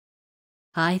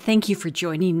Hi, thank you for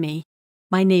joining me.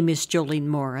 My name is Jolene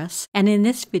Morris, and in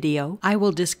this video, I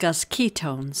will discuss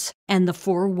ketones and the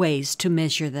 4 ways to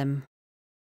measure them.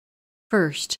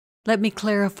 First, let me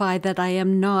clarify that I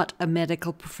am not a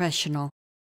medical professional.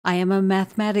 I am a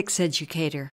mathematics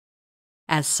educator.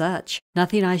 As such,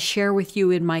 nothing I share with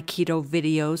you in my keto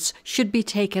videos should be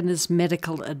taken as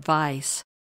medical advice.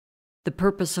 The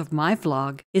purpose of my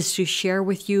vlog is to share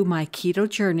with you my keto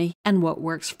journey and what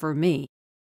works for me.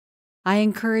 I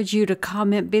encourage you to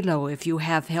comment below if you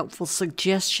have helpful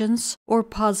suggestions or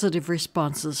positive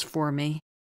responses for me.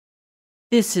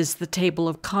 This is the table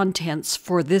of contents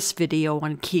for this video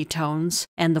on ketones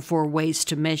and the 4 ways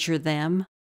to measure them.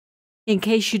 In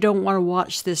case you don't want to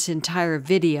watch this entire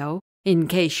video, in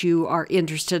case you are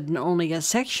interested in only a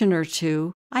section or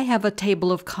two, I have a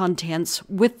table of contents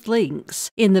with links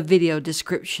in the video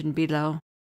description below.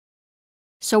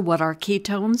 So what are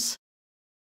ketones?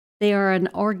 They are an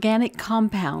organic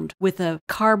compound with a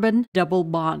carbon double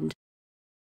bond.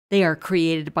 They are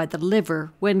created by the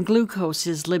liver when glucose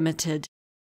is limited.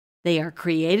 They are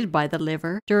created by the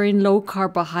liver during low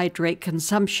carbohydrate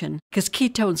consumption because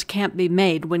ketones can't be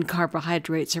made when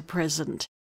carbohydrates are present.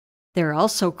 They're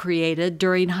also created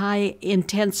during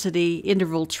high-intensity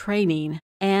interval training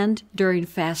and during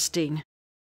fasting.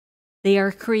 They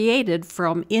are created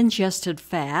from ingested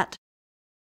fat,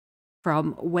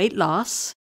 from weight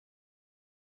loss.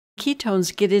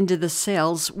 Ketones get into the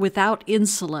cells without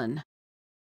insulin.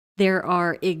 There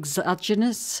are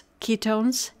exogenous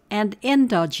ketones and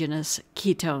endogenous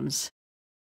ketones.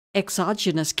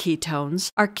 Exogenous ketones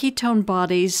are ketone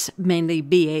bodies, mainly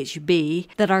BHB,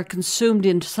 that are consumed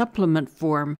in supplement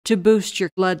form to boost your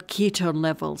blood ketone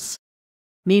levels.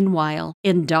 Meanwhile,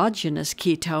 endogenous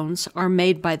ketones are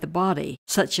made by the body,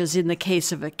 such as in the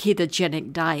case of a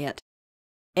ketogenic diet.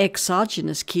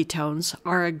 Exogenous ketones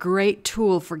are a great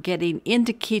tool for getting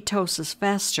into ketosis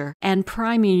faster and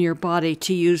priming your body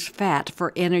to use fat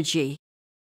for energy.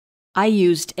 I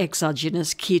used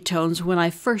exogenous ketones when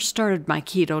I first started my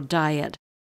keto diet.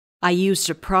 I used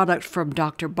a product from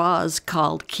Dr. Boz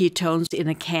called Ketones in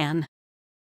a Can.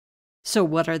 So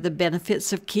what are the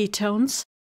benefits of ketones?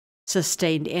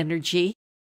 Sustained energy,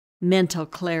 mental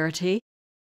clarity,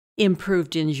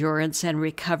 improved endurance and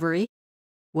recovery,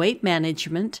 weight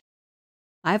management.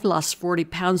 I've lost 40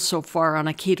 pounds so far on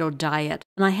a keto diet,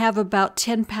 and I have about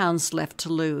 10 pounds left to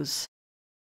lose.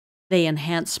 They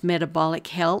enhance metabolic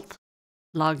health,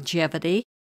 longevity.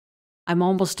 I'm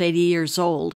almost 80 years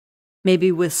old.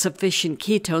 Maybe with sufficient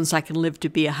ketones I can live to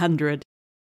be 100.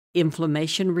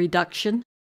 Inflammation reduction,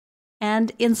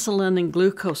 and insulin and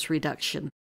glucose reduction.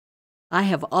 I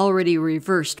have already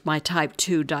reversed my type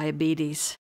 2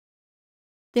 diabetes.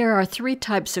 There are 3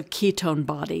 types of ketone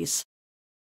bodies: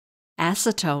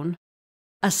 acetone,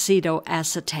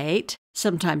 acetoacetate,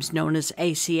 sometimes known as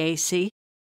ACAC,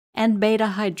 and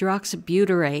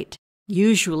beta-hydroxybutyrate,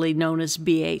 usually known as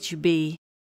BHB.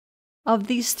 Of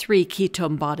these 3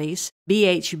 ketone bodies,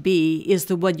 BHB is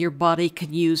the one your body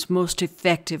can use most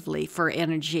effectively for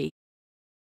energy.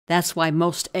 That's why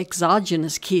most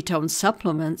exogenous ketone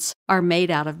supplements are made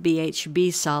out of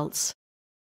BHB salts.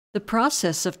 The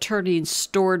process of turning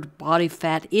stored body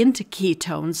fat into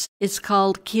ketones is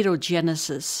called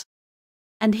ketogenesis.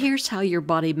 And here's how your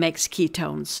body makes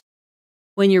ketones.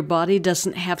 When your body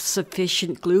doesn't have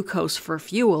sufficient glucose for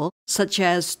fuel, such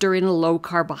as during a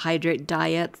low-carbohydrate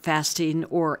diet, fasting,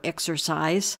 or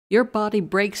exercise, your body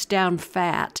breaks down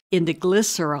fat into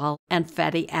glycerol and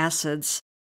fatty acids.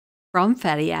 From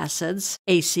fatty acids,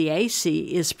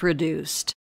 ACAC is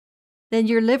produced. Then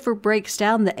your liver breaks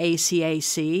down the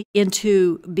ACAC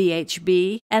into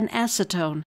BHB and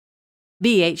acetone.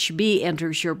 BHB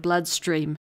enters your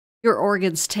bloodstream. Your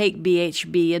organs take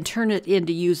BHB and turn it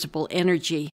into usable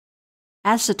energy.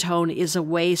 Acetone is a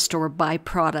waste or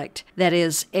byproduct that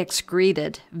is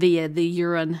excreted via the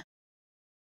urine.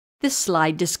 This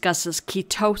slide discusses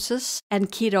ketosis and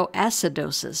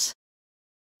ketoacidosis.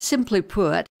 Simply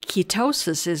put,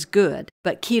 ketosis is good,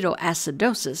 but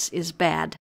ketoacidosis is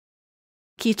bad.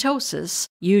 Ketosis,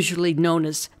 usually known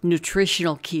as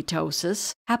nutritional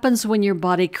ketosis, happens when your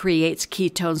body creates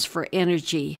ketones for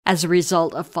energy as a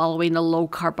result of following a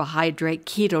low-carbohydrate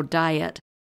keto diet.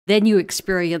 Then you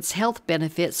experience health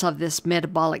benefits of this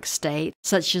metabolic state,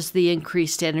 such as the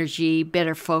increased energy,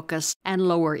 better focus, and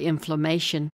lower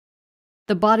inflammation.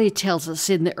 The body tells us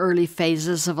in the early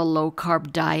phases of a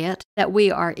low-carb diet that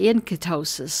we are in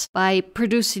ketosis by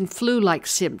producing flu-like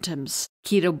symptoms,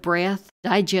 keto breath,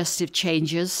 digestive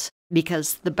changes,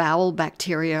 because the bowel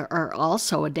bacteria are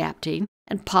also adapting,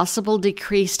 and possible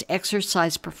decreased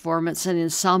exercise performance and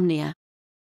insomnia.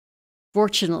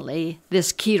 Fortunately,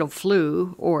 this keto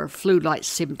flu, or flu-like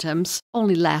symptoms,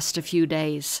 only last a few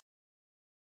days.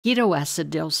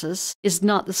 Ketoacidosis is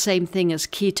not the same thing as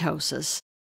ketosis.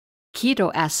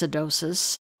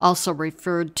 Ketoacidosis, also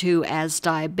referred to as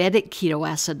diabetic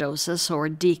ketoacidosis or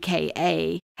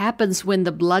DKA, happens when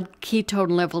the blood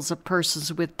ketone levels of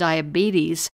persons with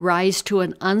diabetes rise to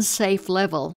an unsafe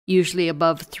level, usually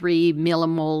above 3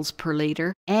 millimoles per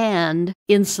liter, and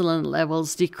insulin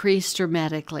levels decrease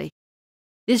dramatically.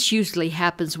 This usually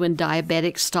happens when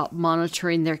diabetics stop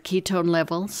monitoring their ketone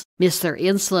levels, miss their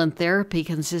insulin therapy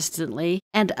consistently,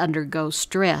 and undergo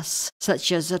stress,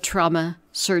 such as a trauma,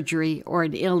 surgery, or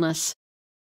an illness.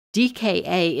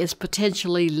 DKA is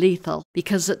potentially lethal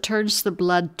because it turns the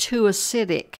blood too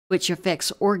acidic, which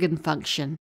affects organ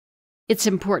function. It's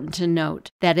important to note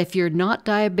that if you're not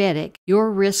diabetic, your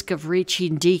risk of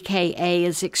reaching DKA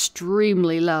is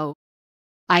extremely low.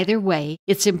 Either way,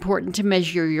 it's important to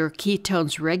measure your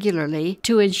ketones regularly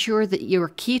to ensure that your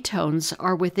ketones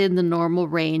are within the normal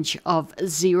range of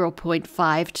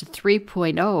 0.5 to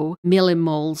 3.0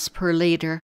 millimoles per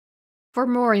liter. For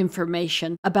more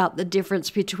information about the difference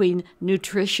between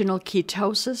nutritional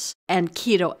ketosis and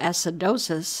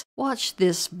ketoacidosis, watch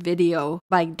this video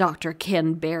by Dr.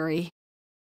 Ken Berry.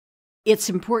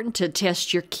 It's important to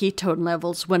test your ketone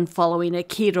levels when following a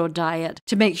keto diet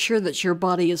to make sure that your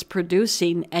body is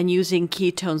producing and using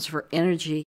ketones for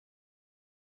energy.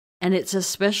 And it's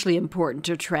especially important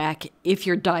to track if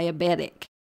you're diabetic.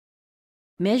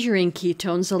 Measuring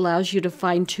ketones allows you to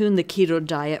fine-tune the keto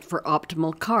diet for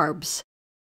optimal carbs.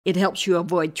 It helps you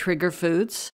avoid trigger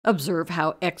foods, observe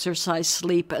how exercise,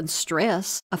 sleep, and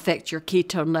stress affect your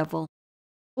ketone level.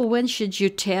 Well, when should you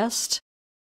test?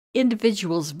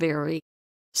 Individuals vary.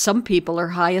 Some people are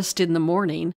highest in the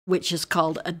morning, which is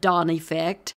called a dawn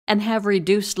effect, and have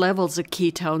reduced levels of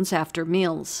ketones after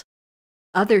meals.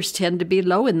 Others tend to be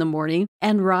low in the morning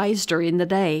and rise during the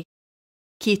day.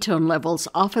 Ketone levels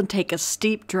often take a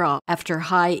steep drop after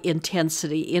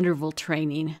high-intensity interval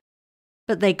training,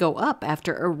 but they go up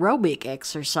after aerobic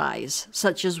exercise,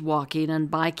 such as walking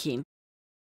and biking.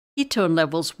 Ketone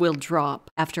levels will drop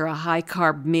after a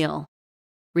high-carb meal.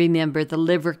 Remember, the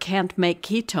liver can't make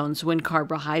ketones when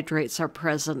carbohydrates are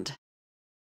present.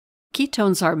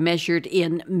 Ketones are measured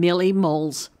in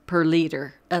millimoles per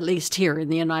liter, at least here in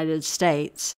the United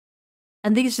States.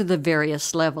 And these are the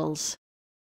various levels.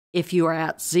 If you are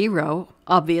at 0,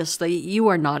 obviously you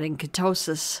are not in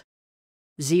ketosis.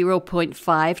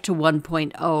 0.5 to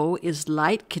 1.0 is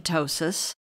light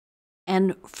ketosis,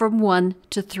 and from 1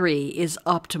 to 3 is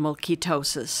optimal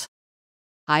ketosis.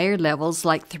 Higher levels,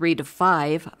 like 3 to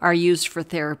 5, are used for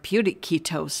therapeutic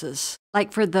ketosis,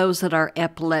 like for those that are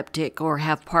epileptic or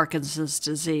have Parkinson's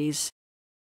disease.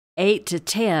 8 to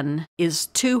 10 is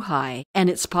too high, and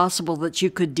it's possible that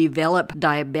you could develop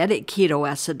diabetic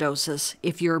ketoacidosis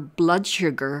if your blood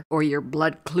sugar or your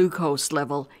blood glucose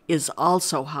level is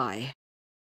also high.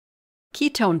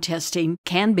 Ketone testing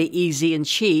can be easy and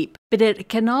cheap, but it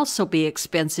can also be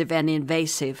expensive and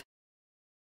invasive.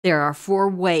 There are 4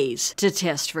 ways to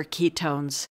test for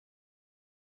ketones.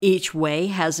 Each way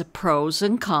has pros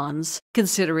and cons,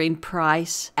 considering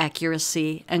price,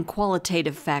 accuracy, and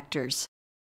qualitative factors.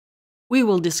 We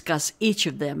will discuss each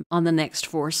of them on the next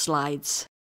 4 slides.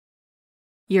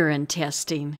 Urine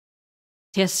testing.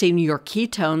 Testing your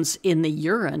ketones in the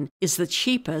urine is the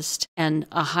cheapest and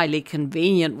a highly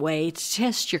convenient way to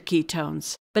test your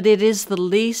ketones, but it is the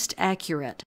least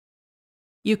accurate.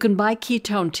 You can buy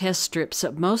ketone test strips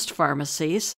at most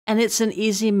pharmacies, and it's an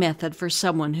easy method for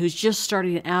someone who's just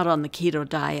starting out on the keto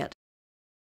diet.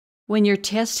 When you're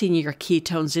testing your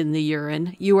ketones in the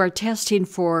urine, you are testing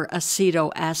for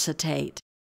acetoacetate.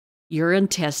 Urine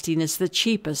testing is the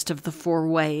cheapest of the 4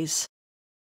 ways.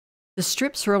 The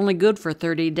strips are only good for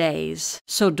 30 days,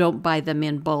 so don't buy them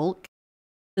in bulk.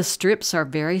 The strips are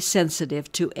very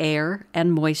sensitive to air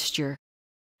and moisture,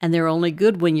 and they're only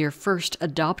good when you're first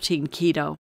adopting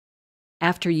keto.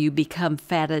 After you become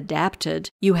fat adapted,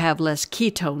 you have less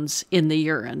ketones in the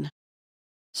urine.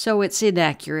 So it's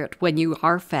inaccurate when you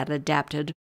are fat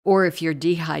adapted or if you're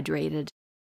dehydrated.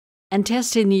 And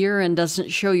testing the urine doesn't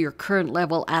show your current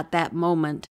level at that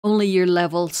moment, only your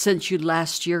level since you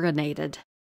last urinated.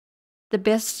 The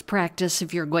best practice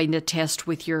if you're going to test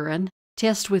with urine,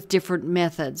 test with different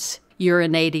methods,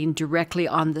 urinating directly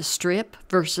on the strip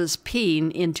versus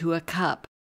peeing into a cup.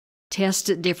 Test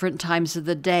at different times of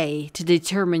the day to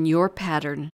determine your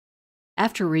pattern.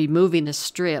 After removing a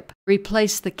strip,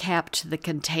 replace the cap to the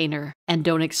container and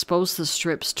don't expose the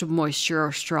strips to moisture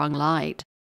or strong light.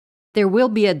 There will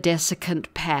be a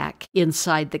desiccant pack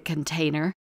inside the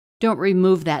container. Don't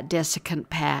remove that desiccant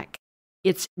pack.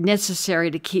 It's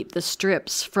necessary to keep the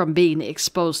strips from being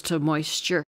exposed to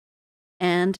moisture.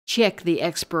 And check the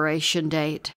expiration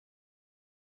date.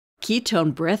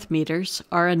 Ketone breath meters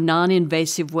are a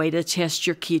non-invasive way to test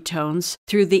your ketones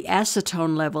through the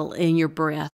acetone level in your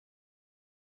breath.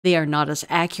 They are not as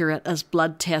accurate as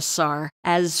blood tests are,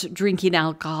 as drinking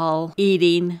alcohol,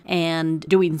 eating, and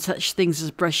doing such things as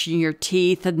brushing your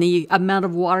teeth and the amount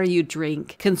of water you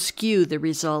drink can skew the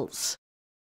results.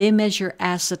 They measure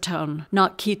acetone,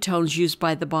 not ketones used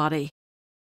by the body.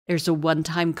 There's a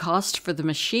one-time cost for the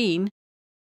machine.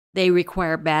 They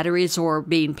require batteries or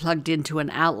being plugged into an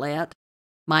outlet.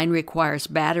 Mine requires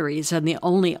batteries, and the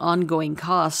only ongoing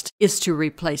cost is to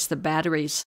replace the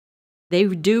batteries. They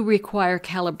do require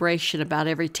calibration about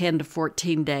every 10 to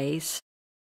 14 days.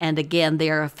 And again, they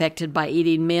are affected by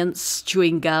eating mints,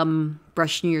 chewing gum,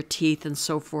 brushing your teeth, and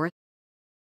so forth.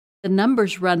 The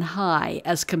numbers run high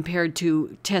as compared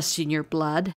to testing your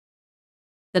blood.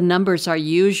 The numbers are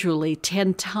usually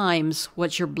 10 times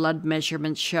what your blood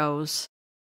measurement shows.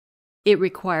 It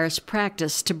requires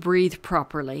practice to breathe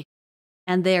properly,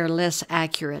 and they are less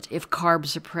accurate if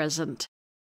carbs are present.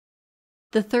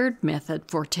 The third method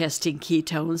for testing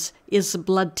ketones is the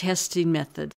blood testing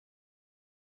method.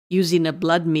 Using a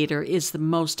blood meter is the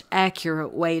most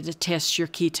accurate way to test your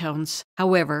ketones.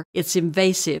 However, it's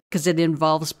invasive because it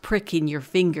involves pricking your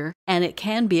finger, and it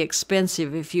can be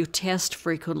expensive if you test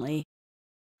frequently.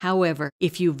 However,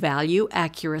 if you value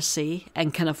accuracy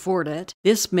and can afford it,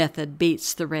 this method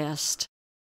beats the rest.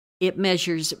 It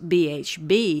measures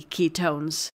BHB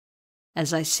ketones.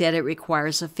 As I said, it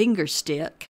requires a finger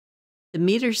stick. The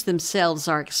meters themselves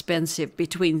are expensive,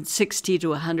 between $60 to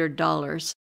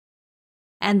 $100.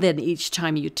 And then each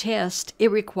time you test,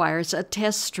 it requires a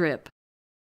test strip.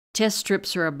 Test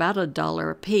strips are about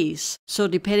 $1 a piece, so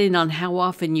depending on how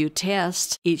often you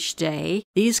test each day,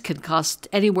 these can cost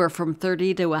anywhere from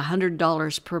 $30 to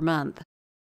 $100 per month.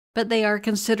 But they are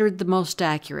considered the most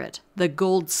accurate, the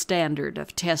gold standard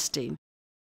of testing.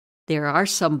 There are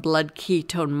some blood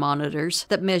ketone monitors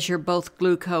that measure both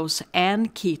glucose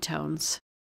and ketones.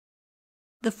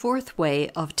 The fourth way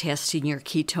of testing your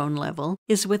ketone level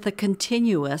is with a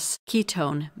continuous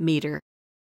ketone meter.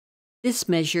 This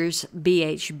measures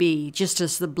BHB just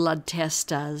as the blood test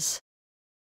does.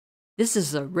 This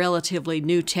is a relatively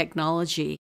new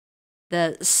technology.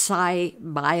 The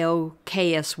SciBio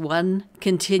KS1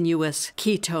 continuous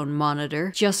ketone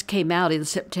monitor just came out in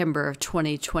September of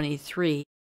 2023.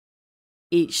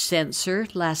 Each sensor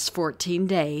lasts 14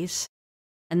 days,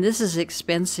 and this is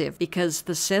expensive because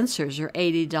the sensors are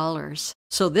 $80,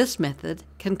 so this method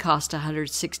can cost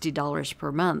 $160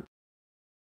 per month.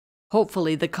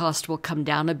 Hopefully the cost will come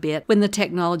down a bit when the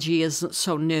technology isn't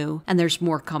so new and there's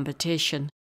more competition.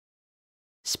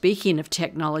 Speaking of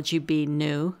technology being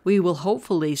new, we will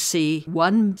hopefully see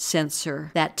one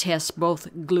sensor that tests both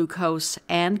glucose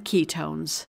and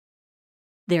ketones.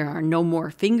 There are no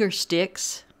more finger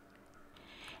sticks,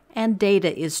 and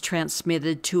data is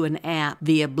transmitted to an app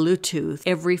via Bluetooth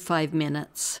every 5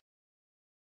 minutes.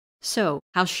 So,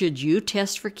 how should you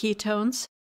test for ketones?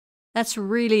 That's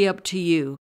really up to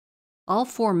you. All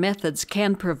 4 methods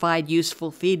can provide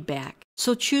useful feedback,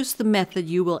 so choose the method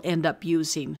you will end up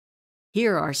using.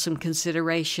 Here are some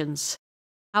considerations.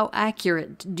 How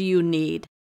accurate do you need?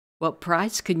 What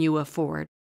price can you afford?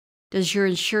 Does your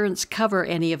insurance cover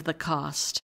any of the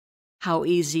cost? How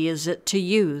easy is it to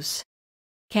use?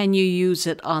 Can you use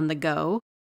it on the go?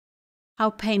 How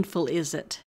painful is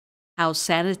it? How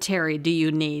sanitary do you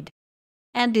need?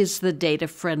 And is the data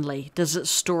friendly? Does it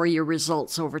store your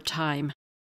results over time?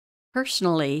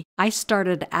 Personally, I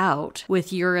started out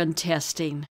with urine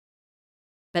testing,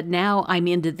 but now I'm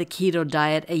into the keto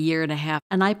diet a year and a half,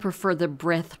 and I prefer the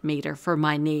breath meter for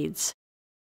my needs.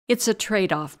 It's a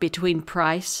trade-off between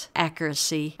price,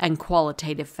 accuracy, and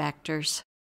qualitative factors.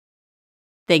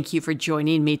 Thank you for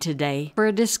joining me today for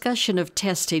a discussion of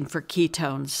testing for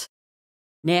ketones.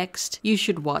 Next, you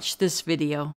should watch this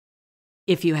video.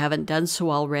 If you haven't done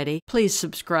so already, please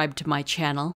subscribe to my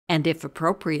channel, and if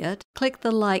appropriate, click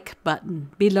the like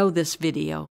button below this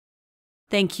video.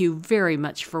 Thank you very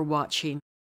much for watching.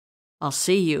 I'll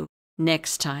see you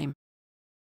next time.